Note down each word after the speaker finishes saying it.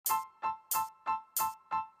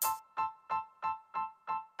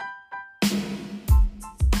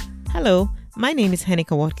Hello, my name is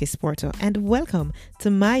Henika Watkins Porto, and welcome to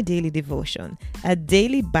My Daily Devotion, a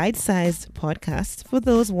daily bite sized podcast for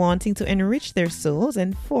those wanting to enrich their souls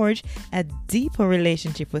and forge a deeper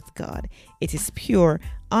relationship with God. It is pure,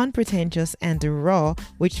 unpretentious, and raw,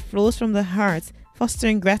 which flows from the heart,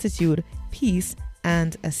 fostering gratitude, peace,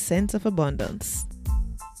 and a sense of abundance.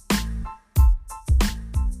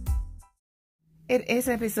 It is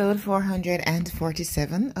episode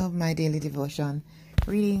 447 of My Daily Devotion.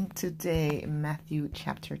 Reading today Matthew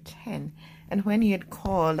chapter 10. And when he had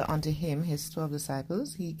called unto him his 12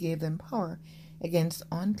 disciples, he gave them power against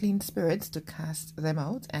unclean spirits to cast them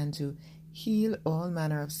out and to heal all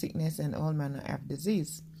manner of sickness and all manner of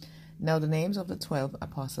disease. Now the names of the 12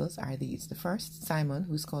 apostles are these: the first, Simon,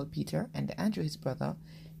 who is called Peter, and Andrew his brother,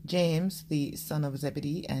 James the son of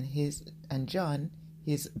Zebedee, and John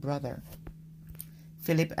his brother,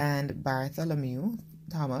 Philip and Bartholomew,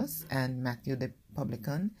 Thomas and Matthew the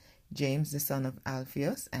publican, James the son of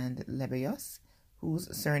Alphaeus and Lebbaeus,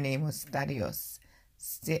 whose surname was Thaddeus,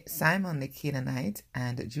 Simon the Canaanite,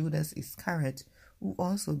 and Judas Iscariot, who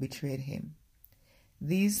also betrayed him.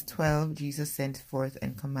 These 12 Jesus sent forth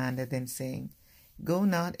and commanded them, saying, Go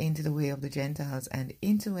not into the way of the Gentiles, and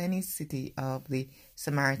into any city of the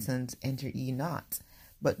Samaritans enter ye not,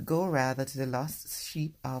 but go rather to the lost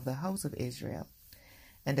sheep of the house of Israel.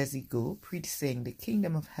 And as ye go, preach, saying, The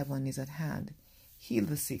kingdom of heaven is at hand. Heal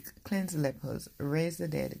the sick, cleanse the lepers, raise the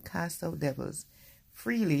dead, cast out devils.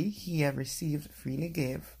 Freely ye have received, freely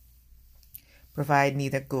give. Provide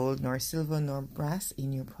neither gold, nor silver, nor brass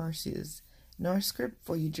in your purses, nor scrip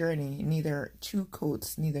for your journey, neither 2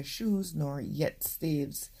 coats, neither shoes, nor yet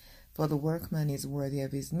staves, for the workman is worthy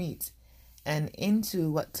of his meat. And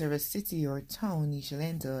into whatsoever city or town ye shall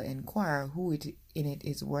enter, inquire who in it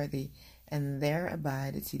is worthy, and there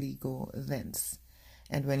abide till ye go thence.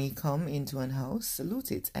 And when ye come into an house,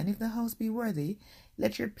 salute it, and if the house be worthy,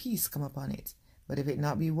 let your peace come upon it. But if it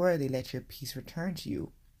not be worthy, let your peace return to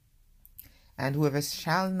you. And whoever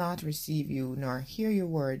shall not receive you, nor hear your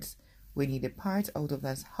words, when ye depart out of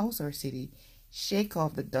that house or city, shake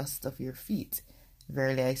off the dust of your feet.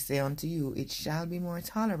 Verily I say unto you, it shall be more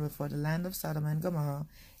tolerable for the land of Sodom and Gomorrah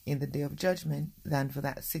in the day of judgment than for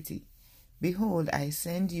that city. Behold, I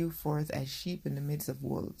send you forth as sheep in the midst of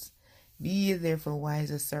wolves. Be ye therefore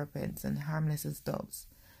wise as serpents and harmless as doves.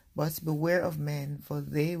 But beware of men, for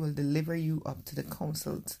they will deliver you up to the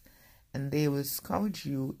councils, and they will scourge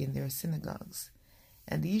you in their synagogues.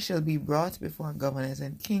 And ye shall be brought before governors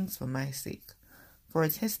and kings for my sake, for a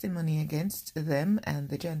testimony against them and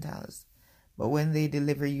the Gentiles. But when they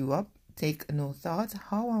deliver you up, take no thought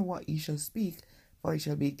how or what ye shall speak, for it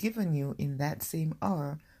shall be given you in that same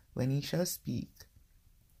hour when ye shall speak.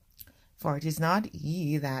 For it is not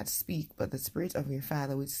ye that speak, but the Spirit of your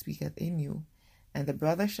Father which speaketh in you. And the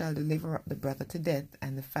brother shall deliver up the brother to death,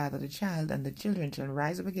 and the father the child, and the children shall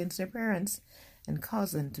rise up against their parents, and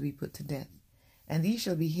cause them to be put to death. And ye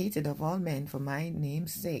shall be hated of all men for my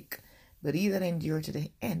name's sake, but he that endure to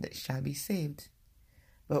the end shall be saved.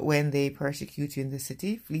 But when they persecute you in the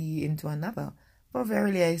city, flee into another. For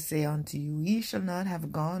verily I say unto you, ye shall not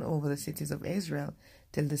have gone over the cities of Israel,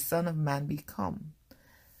 till the Son of Man be come.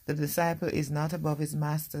 The disciple is not above his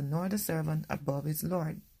master, nor the servant above his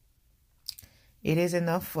Lord. It is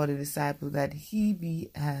enough for the disciple that he be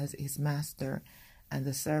as his master, and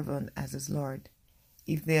the servant as his Lord.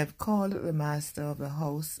 If they have called the master of the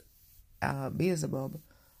house Beelzebub,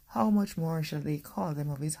 how much more shall they call them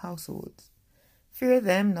of his household? Fear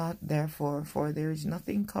them not, therefore, for there is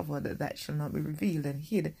nothing covered that shall not be revealed, and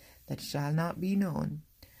hid that shall not be known.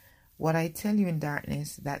 What I tell you in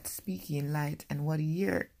darkness, that speak ye in light, and what ye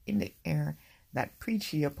hear in the air, that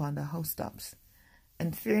preach ye upon the housetops.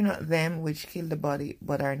 And fear not them which kill the body,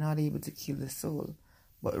 but are not able to kill the soul,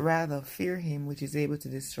 but rather fear him which is able to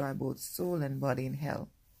destroy both soul and body in hell.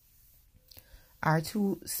 Are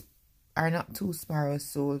not 2 sparrows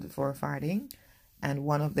sold for a farthing, and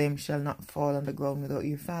one of them shall not fall on the ground without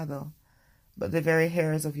your Father? But the very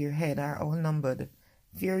hairs of your head are all numbered.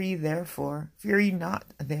 Fear ye not,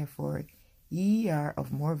 therefore, ye are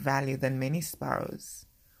of more value than many sparrows.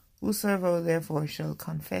 Whosoever therefore shall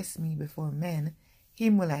confess me before men,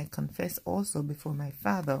 him will I confess also before my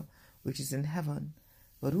Father which is in heaven.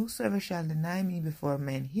 But whosoever shall deny me before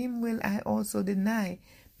men, him will I also deny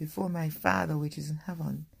before my Father which is in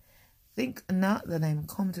heaven. Think not that I am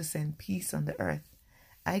come to send peace on the earth.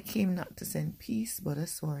 I came not to send peace, but a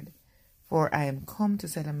sword. For I am come to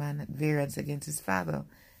set a man at variance against his father,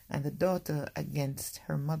 and the daughter against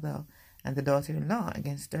her mother, and the daughter-in-law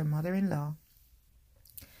against her mother-in-law.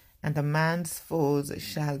 And a man's foes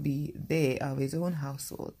shall be they of his own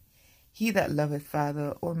household. He that loveth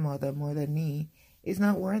father or mother more than me is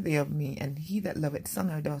not worthy of me, and he that loveth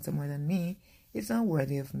son or daughter more than me is not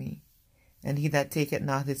worthy of me. And he that taketh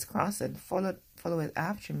not his cross and followeth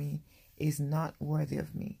after me is not worthy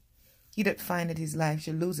of me. He that findeth his life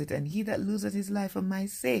shall lose it, and he that loseth his life for my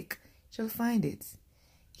sake shall find it.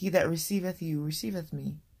 He that receiveth you receiveth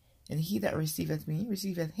me, and he that receiveth me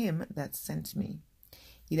receiveth him that sent me.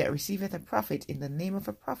 He that receiveth a prophet in the name of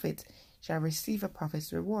a prophet shall receive a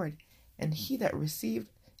prophet's reward, and he that receiveth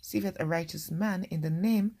a righteous man in the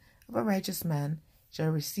name of a righteous man shall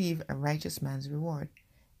receive a righteous man's reward.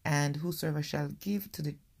 And whosoever shall give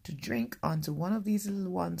to drink unto one of these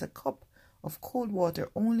little ones a cup of cold water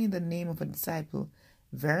only in the name of a disciple,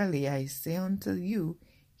 verily I say unto you,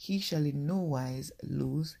 he shall in no wise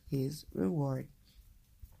lose his reward.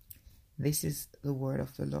 This is the word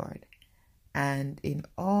of the Lord. And in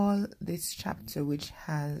all this chapter, which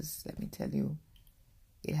has, let me tell you,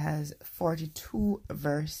 it has 42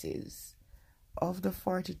 verses. Of the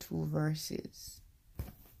 42 verses,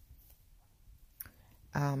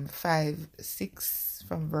 6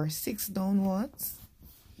 from verse 6 downwards,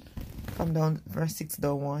 verse 6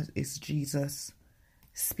 downwards is Jesus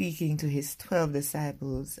speaking to his 12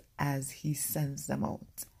 disciples as he sends them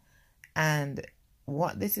out. And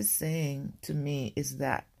what this is saying to me is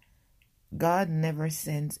that God never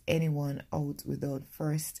sends anyone out without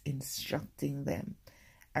first instructing them.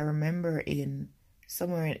 I remember in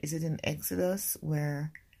Exodus,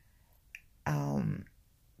 where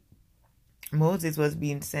Moses was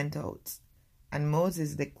being sent out, and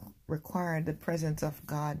Moses required the presence of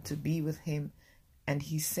God to be with him, and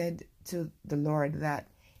he said to the Lord that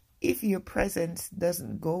if your presence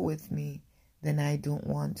doesn't go with me, then I don't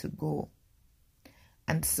want to go.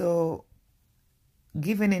 And so,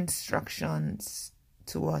 giving instructions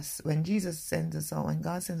to us, when Jesus sends us out, when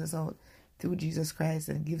God sends us out through Jesus Christ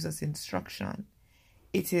and gives us instruction,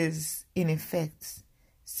 it is in effect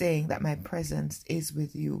saying that my presence is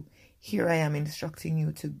with you. Here I am instructing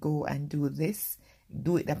you to go and do this,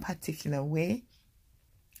 do it a particular way.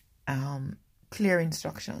 Clear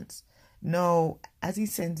instructions. Now, as he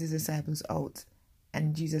sends his disciples out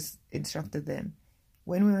and Jesus instructed them,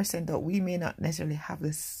 when we are sent out, we may not necessarily have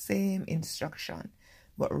the same instruction,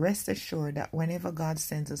 but rest assured that whenever God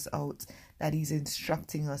sends us out, that he's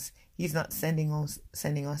instructing us. He's not sending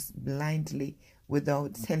us blindly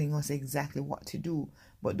without telling us exactly what to do.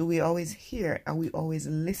 But do we always hear? Are we always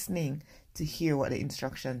listening to hear what the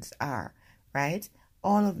instructions are? Right?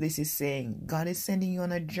 All of this is saying God is sending you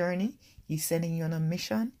on a journey. He's sending you on a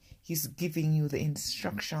mission. He's giving you the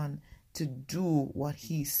instruction to do what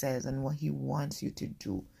he says and what he wants you to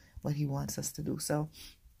do, what he wants us to do. So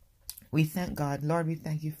we thank God. Lord, we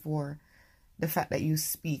thank you for the fact that you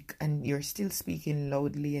speak, and you're still speaking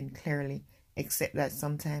loudly and clearly, except that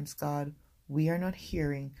sometimes, God, we are not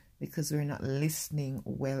hearing because we're not listening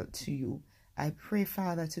well to you. I pray,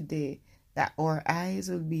 Father, today that our eyes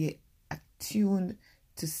will be attuned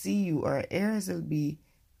to see you, our ears will be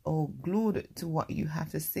glued to what you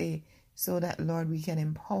have to say, so that, Lord, we can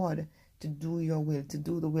empowered to do your will, to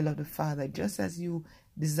do the will of the Father, just as you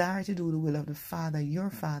desire to do the will of the Father,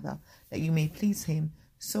 your Father, that you may please him.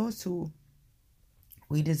 So too,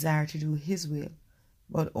 we desire to do his will,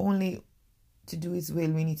 but only to do his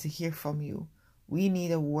will, we need to hear from you. We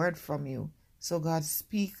need a word from you. So God,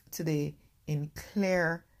 speak today in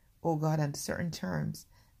clear, God, and certain terms,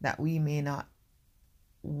 that we may not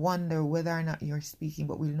wonder whether or not you're speaking,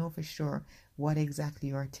 but we'll know for sure what exactly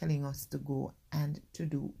you're telling us to go and to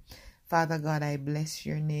do. Father God, I bless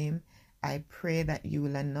your name. I pray that you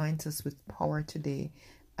will anoint us with power today.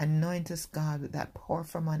 Anoint us, God, with that power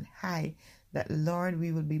from on high, that, Lord,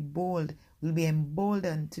 we will be bold, we'll be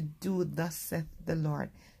emboldened to do thus saith the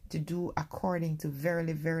Lord, to do according to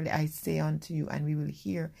verily, verily, I say unto you, and we will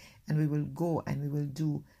hear, and we will go, and we will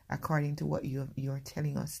do according to what you're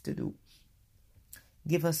telling us to do.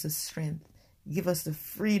 Give us the strength. Give us the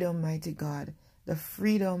freedom, mighty God, the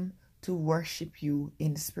freedom to worship you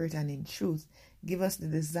in spirit and in truth. Give us the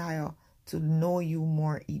desire to know you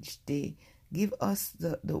more each day. Give us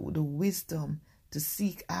the wisdom to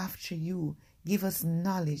seek after you. Give us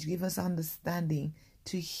knowledge. Give us understanding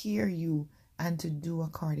to hear you and to do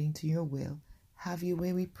according to your will. Have your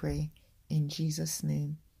way, we pray. In Jesus'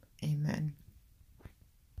 name, amen.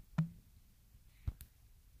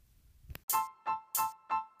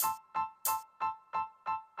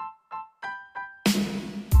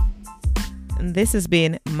 This has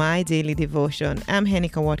been my daily devotion. I'm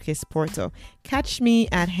Henika Watkins Porter. Catch me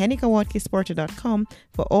at henikawatkinsporter.com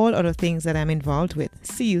for all other things that I'm involved with.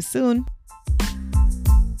 See you soon.